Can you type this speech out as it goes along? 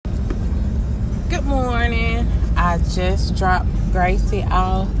I just dropped Gracie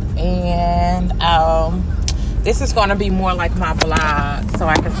off, and this is going to be more like my vlog, so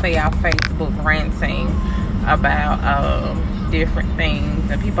I can stay off Facebook ranting about different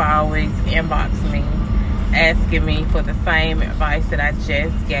things. And people always inbox me asking me for the same advice that I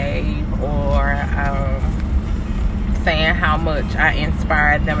just gave, or saying how much I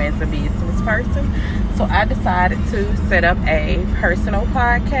inspired them as a business person. So I decided to set up a personal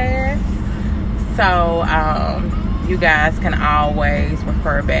podcast. So you guys can always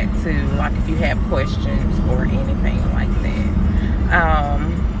refer back to, like, if you have questions or anything like that.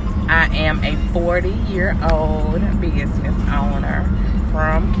 I am a 40-year-old business owner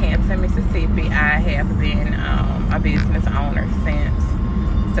from Canton, Mississippi. I have been a business owner since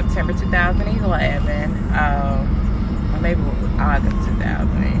September 2011, or maybe August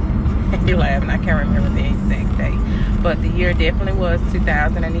 2011. I can't remember the exact date, but the year definitely was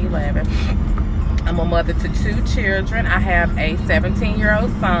 2011. I'm a mother to 2 children. I have a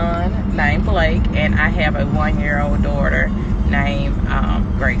 17-year-old son named Blake, and I have a 1-year-old daughter named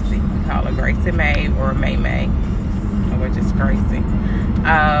Gracie. We call her Gracie May, or May May, or just Gracie.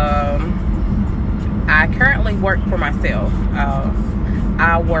 I currently work for myself.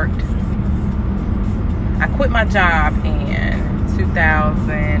 I quit my job in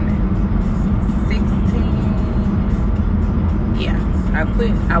 2016. Yeah, I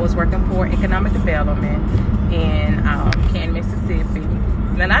quit. I was working for economic development in Canton, Mississippi.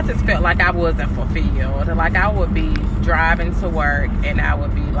 And I just felt like I wasn't fulfilled. Like, I would be driving to work and I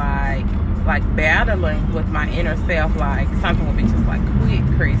would be like battling with my inner self. Like, something would be just like, quit,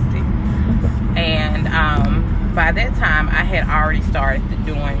 Christy. And by that time, I had already started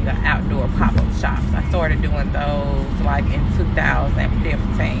doing the outdoor pop-up shops. I started doing those like in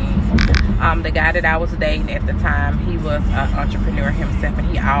 2015. The guy that I was dating at the time, he was an entrepreneur himself, and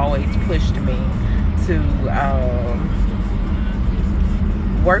he always pushed me to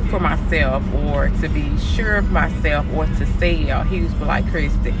work for myself, or to be sure of myself, or to sell. He was like,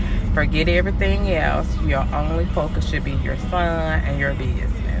 Christy, forget everything else. Your only focus should be your son and your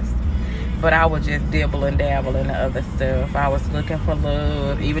business. But I was just dibble and dabble in the other stuff. I was looking for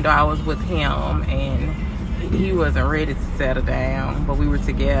love, even though I was with him, and he wasn't ready to settle down. But we were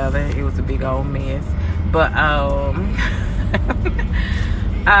together. It was a big old mess. But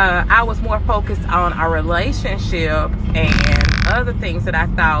I was more focused on our relationship and other things that I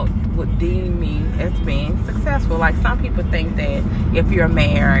thought would deem me as being successful. Like, some people think that if you're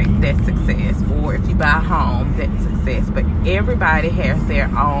married, that's success, or if you buy a home, that's success. But everybody has their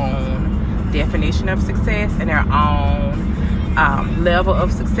own definition of success and their own level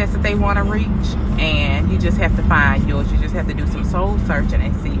of success that they want to reach, and you just have to find yours. You just have to do some soul searching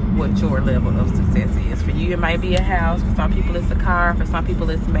and see what your level of success is. For you, it might be a house. For some people, it's a car. For some people,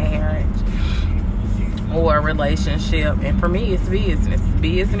 it's marriage or a relationship. And for me, it's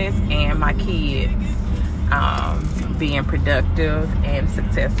business and my kids being productive and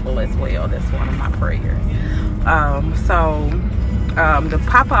successful as well. That's one of my prayers. The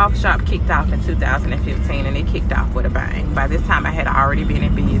pop-off shop kicked off in 2015, and it kicked off with a bang. By this time, I had already been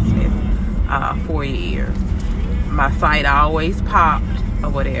in business 4 years. My site always popped or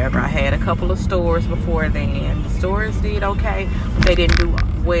whatever. I had a couple of stores before then. The stores did okay, but they didn't do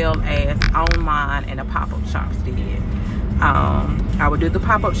well as online and the pop-up shops did. I would do the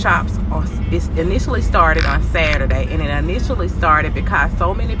pop-up shops. It initially started on Saturday, and it initially started because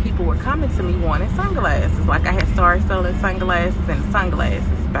so many people were coming to me wanting sunglasses. Like, I had started selling sunglasses, and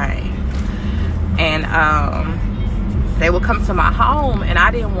sunglasses, bang. And they would come to my home, and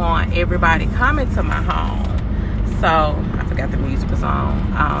I didn't want everybody coming to my home. So I forgot the music was on.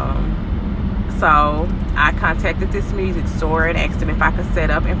 So I contacted this music store and asked them if I could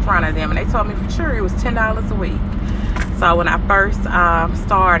set up in front of them, and they told me for sure it was $10 a week. So when I first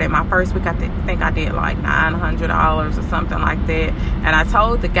started, my first week, I think I did like $900 or something like that. And I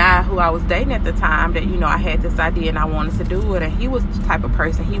told the guy who I was dating at the time that, I had this idea and I wanted to do it. And he was the type of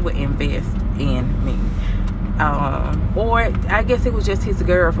person, he would invest in me. Or I guess it was just his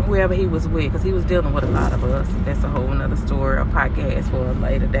girlfriend, whoever he was with, because he was dealing with a lot of us. That's a whole nother story, a podcast for a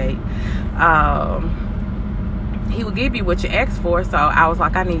later date. He would give you what you asked for. So I was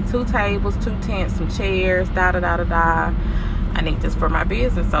like, I need 2 tables, 2 tents, some chairs, I need this for my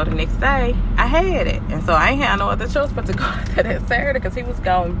business. So the next day, I had it. And so I ain't had no other choice but to go to that Saturday, because he was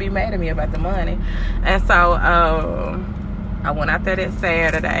going to be mad at me about the money. And so I went out there that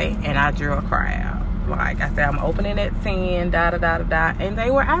Saturday, and I drew a crowd. Like I said, I'm opening at 10, and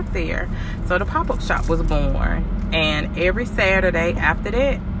they were out there. So the pop-up shop was born. And every Saturday after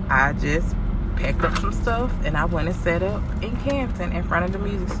that, I just packed up some stuff, and I went and set up in Canton in front of the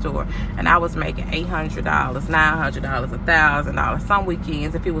music store. And I was making $800, $900, $1,000. Some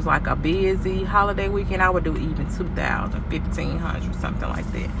weekends, if it was like a busy holiday weekend, I would do even $2,000, $1,500, something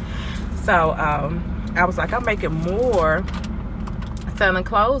like that. So I was like, I'm making more selling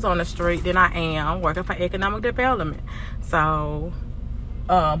clothes on the street than I am working for economic development. So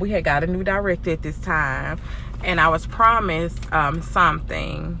we had got a new director at this time, and I was promised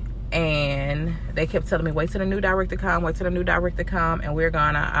something, and they kept telling me, wait till the new director come, and we're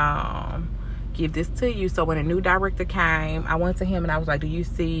gonna give this to you. So when a new director came, I went to him and I was like, do you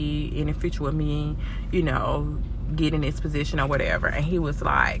see any future with me, you know, getting this position or whatever? And he was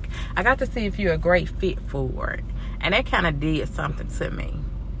like, I got to see if you're a great fit for it. And that kind of did something to me.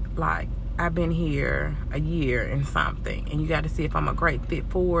 Like, I've been here a year and something, and you got to see if I'm a great fit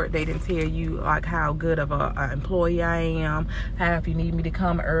for it. They didn't tell you like how good of a employee I am, how if you need me to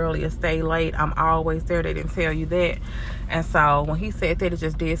come early or stay late, I'm always there. They didn't tell you that. And so when he said that, it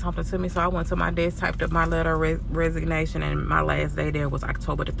just did something to me. So I went to my desk, typed up my letter of resignation, and my last day there was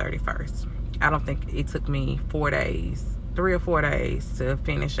October the 31st. I don't think it took me 3 or 4 days to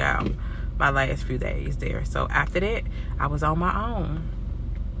finish out my last few days there. So after that, I was on my own.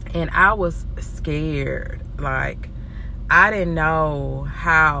 And I was scared. Like, I didn't know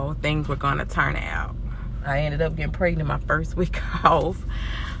how things were going to turn out. I ended up getting pregnant my first week off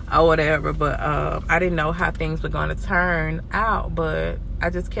or whatever. But I didn't know how things were going to turn out. But I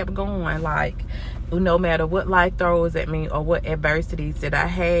just kept going. Like, no matter what life throws at me or what adversities that I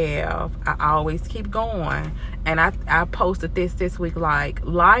have, I always keep going. And I posted this week, like,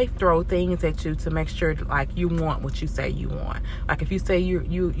 life throw things at you to make sure, like, you want what you say you want. Like, if you say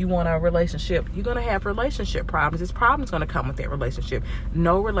you want a relationship, you're going to have relationship problems. This problem's going to come with that relationship.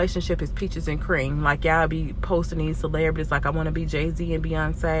 No relationship is peaches and cream. Like, y'all be posting these celebrities, like, I want to be Jay-Z and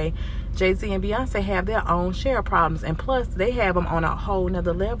Beyonce. Jay-Z and Beyonce have their own share of problems. And plus, they have them on a whole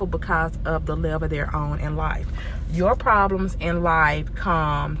nother level because of the level they're on in life. Your problems in life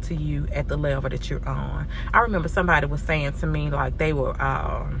come to you at the level that you're on. I remember somebody was saying to me, like, they were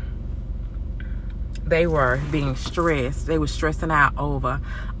being stressed. They were stressing out over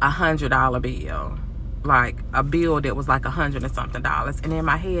 $100 bill, like a bill that was like $100 and something. And in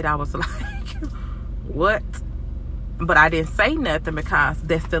my head, I was like, what? But I didn't say nothing because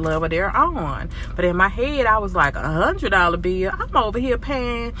that's the level they're on. But in my head, I was like, $100 bill. I'm over here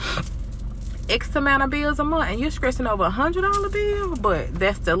paying X amount of bills a month, and you're stressing over $100 bill. But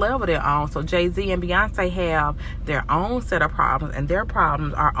that's the level they're on. So Jay-Z and Beyonce have their own set of problems, and their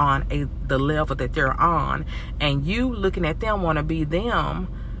problems are on the level that they're on. And you looking at them want to be them,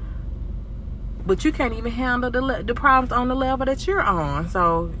 but you can't even handle the problems on the level that you're on.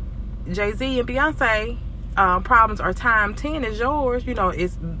 So Jay-Z and Beyonce problems are times 10 is yours. You know,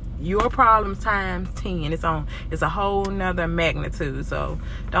 it's your problems times 10. It's a whole nother magnitude. So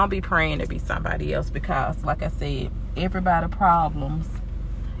don't be praying to be somebody else, because like I said, everybody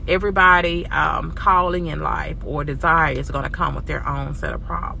calling in life or desire is going to come with their own set of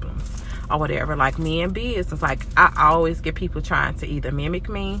problems or whatever. Like me in business, like I always get people trying to either mimic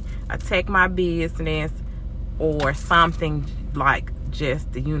me, attack my business, or something like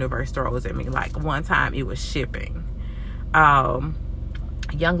just the universe throws at me. Like one time it was shipping. A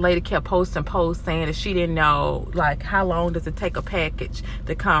young lady kept posting posts saying that she didn't know, like, how long does it take a package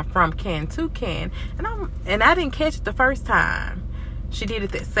to come from can to can, and I didn't catch it the first time. She did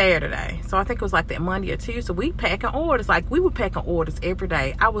it that Saturday, so I think it was like that Monday or Tuesday. We packing orders, like we were packing orders every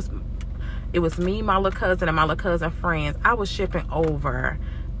day. It was me, my little cousin, and my little cousin friends. I was shipping over,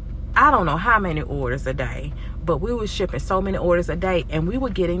 I don't know how many orders a day, but we were shipping so many orders a day, and we were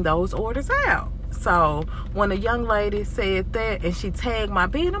getting those orders out. So when a young lady said that and she tagged my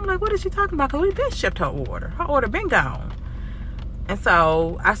bin, I'm like, what is she talking about? Because we been shipped her order. Her order been gone. And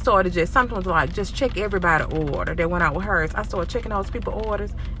so I started something was like, just check everybody's order that went out with hers. I started checking those people's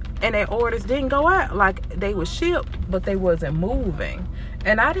orders, and their orders didn't go out. Like, they were shipped, but they wasn't moving.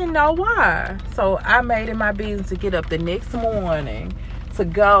 And I didn't know why. So I made it my business to get up the next morning to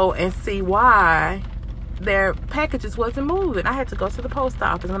go and see why their packages wasn't moving. I had to go to the post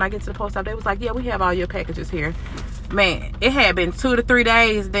office. When I get to the post office, they was like, yeah, we have all your packages here. Man, it had been 2 to 3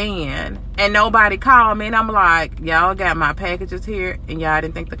 days then, and nobody called me. And I'm like, y'all got my packages here, and y'all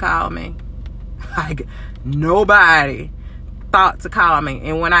didn't think to call me? Like, nobody thought to call me.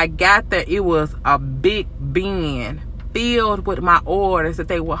 And when I got there, it was a big bin filled with my orders that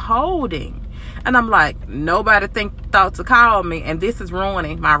they were holding. And I'm like, nobody thought to call me, and this is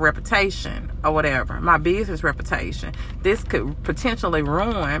ruining my reputation or whatever, my business reputation. This could potentially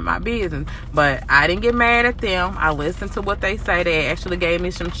ruin my business. But I didn't get mad at them. I listened to what they say. They actually gave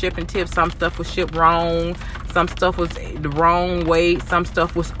me some shipping tips. Some stuff was shipped wrong. Some stuff was the wrong weight. Some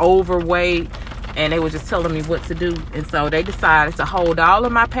stuff was overweight. And they were just telling me what to do. And so they decided to hold all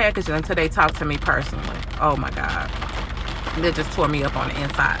of my packages until they talked to me personally. Oh my God. They just tore me up on the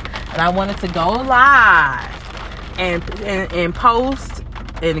inside. And I wanted to go live and post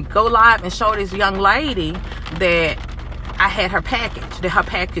and go live and show this young lady that I had her package, that her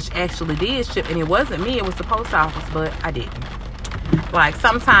package actually did ship. And it wasn't me, it was the post office, but I didn't. Like,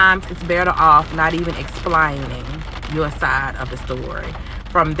 sometimes it's better off not even explaining your side of the story.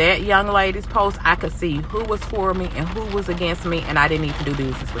 From that young lady's post, I could see who was for me and who was against me, and I didn't need to do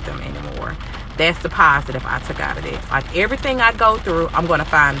business with them anymore. That's the positive I took out of it. Like, everything I go through, I'm going to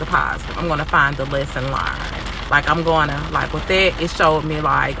find the positive. I'm going to find the lesson learned. Like, I'm going to, like, with that, it showed me,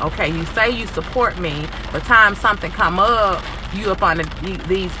 like, okay, you say you support me, but time something come up, you up on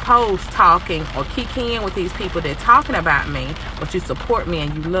these posts talking or kicking in with these people that talking about me, but you support me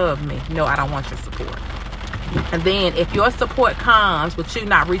and you love me. No, I don't want your support. And then if your support comes with you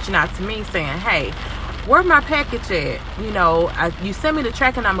not reaching out to me saying, hey, where my package at? You know, you sent me the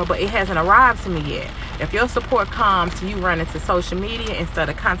tracking number, but it hasn't arrived to me yet. If your support comes to you running to social media instead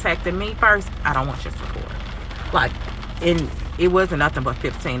of contacting me first, I don't want your support. Like, and it wasn't nothing but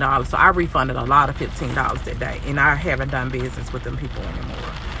 $15. So I refunded a lot of $15 that day. And I haven't done business with them people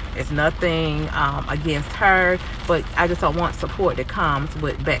anymore. It's nothing against her, but I just don't want support that comes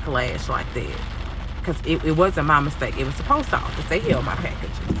with backlash like that. Because it wasn't my mistake. It was the post office. They held my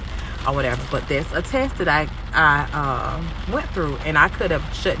packages or whatever. But that's a test that I went through. And I could have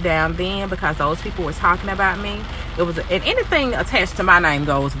shut down then because those people were talking about me. It was, and anything attached to my name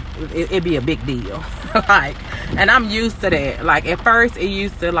goes, it'd be a big deal. Like, and I'm used to that. Like, at first, it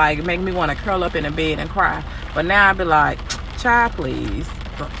used to, like, make me want to curl up in the bed and cry. But now I'd be like, child, please.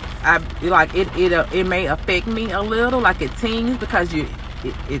 It may affect me a little. Like, it tings because it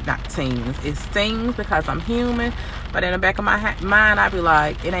not tings. It stings because I'm human. But in the back of my mind, I'd be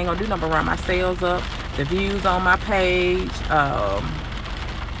like, it ain't gonna do nothing but run my sales up, the views on my page,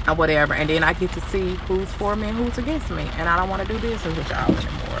 or whatever. And then I get to see who's for me and who's against me. And I don't want to do business with y'all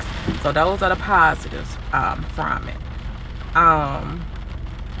anymore. So those are the positives from it.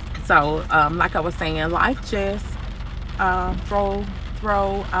 So like I was saying, life just throw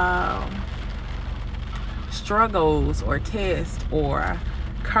struggles or tests or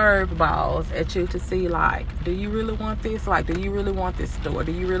curveballs at you to see, like, do you really want this? Like, do you really want this store?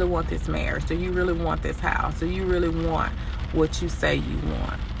 Do you really want this marriage? Do you really want this house? Do you really want what you say you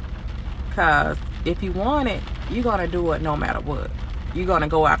want? Because if you want it, you're going to do it no matter what. You're going to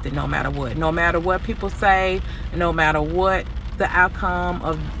go after it no matter what. No matter what people say, no matter what the outcome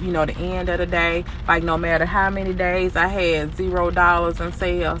of, you know, the end of the day. Like, no matter how many days I had $0 in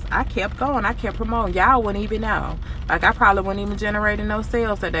sales, I kept going. I kept promoting. Y'all wouldn't even know. Like, I probably wouldn't even generate no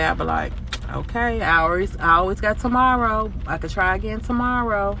sales that day. I'd be like, okay, I always got tomorrow. I could try again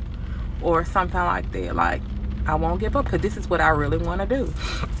tomorrow, or something like that. Like, I won't give up because this is what I really want to do,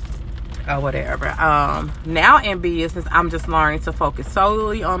 or whatever. Now in business, I'm just learning to focus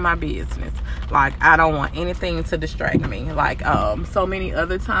solely on my business. Like, I don't want anything to distract me. Like, so many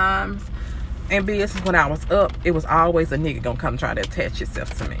other times in business when I was up, it was always a nigga gonna come try to attach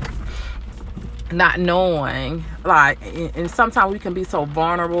yourself to me. Not knowing, like, and sometimes we can be so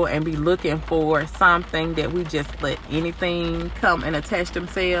vulnerable and be looking for something that we just let anything come and attach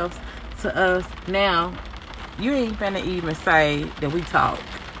themselves to us. Now, you ain't finna even say that we talk.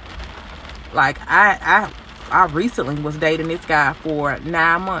 Like, I recently was dating this guy for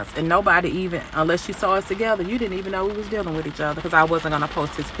 9 months, and nobody even, unless you saw us together, you didn't even know we was dealing with each other, because I wasn't gonna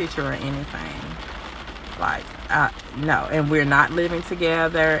post his picture or anything. Like, no, and we're not living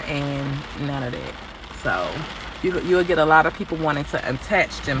together and none of that. So you'll get a lot of people wanting to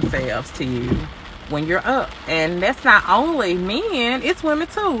attach themselves to you when you're up. And that's not only men, it's women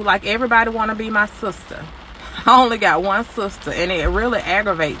too. Like, everybody want to be my sister. I only got one sister, and it really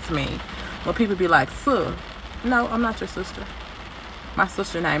aggravates me when people be like, "Sir, no, I'm not your sister. My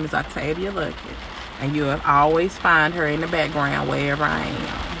sister's name is Octavia Luckett, and you'll always find her in the background wherever I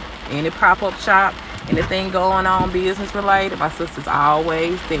am. Any pop-up shop, anything going on business related, my sister's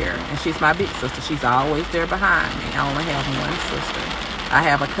always there. And she's my big sister. She's always there behind me. I only have one sister. I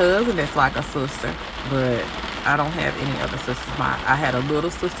have a cousin that's like a sister, but I don't have any other sisters. I had a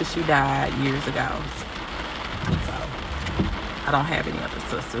little sister. She died years ago. So I don't have any other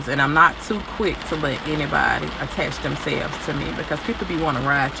sisters. And I'm not too quick to let anybody attach themselves to me, because people be want to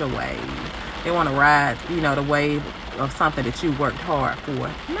ride your wave. They want to ride, you know, the wave of something that you worked hard for.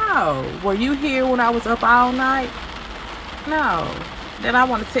 No. Were you here when I was up all night? No. Then I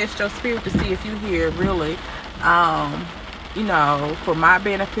want to test your spirit to see if you here really, you know, for my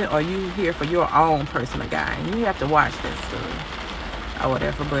benefit, or you here for your own personal gain. You have to watch that stuff or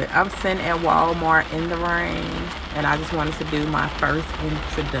whatever. But I'm sitting at Walmart in the rain, and I just wanted to do my first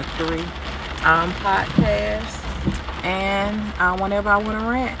introductory podcast. And whenever I want to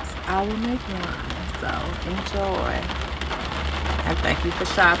rant, I will make one. So enjoy. And thank you for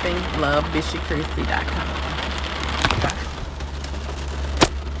shopping. LoveBishopChristy.com.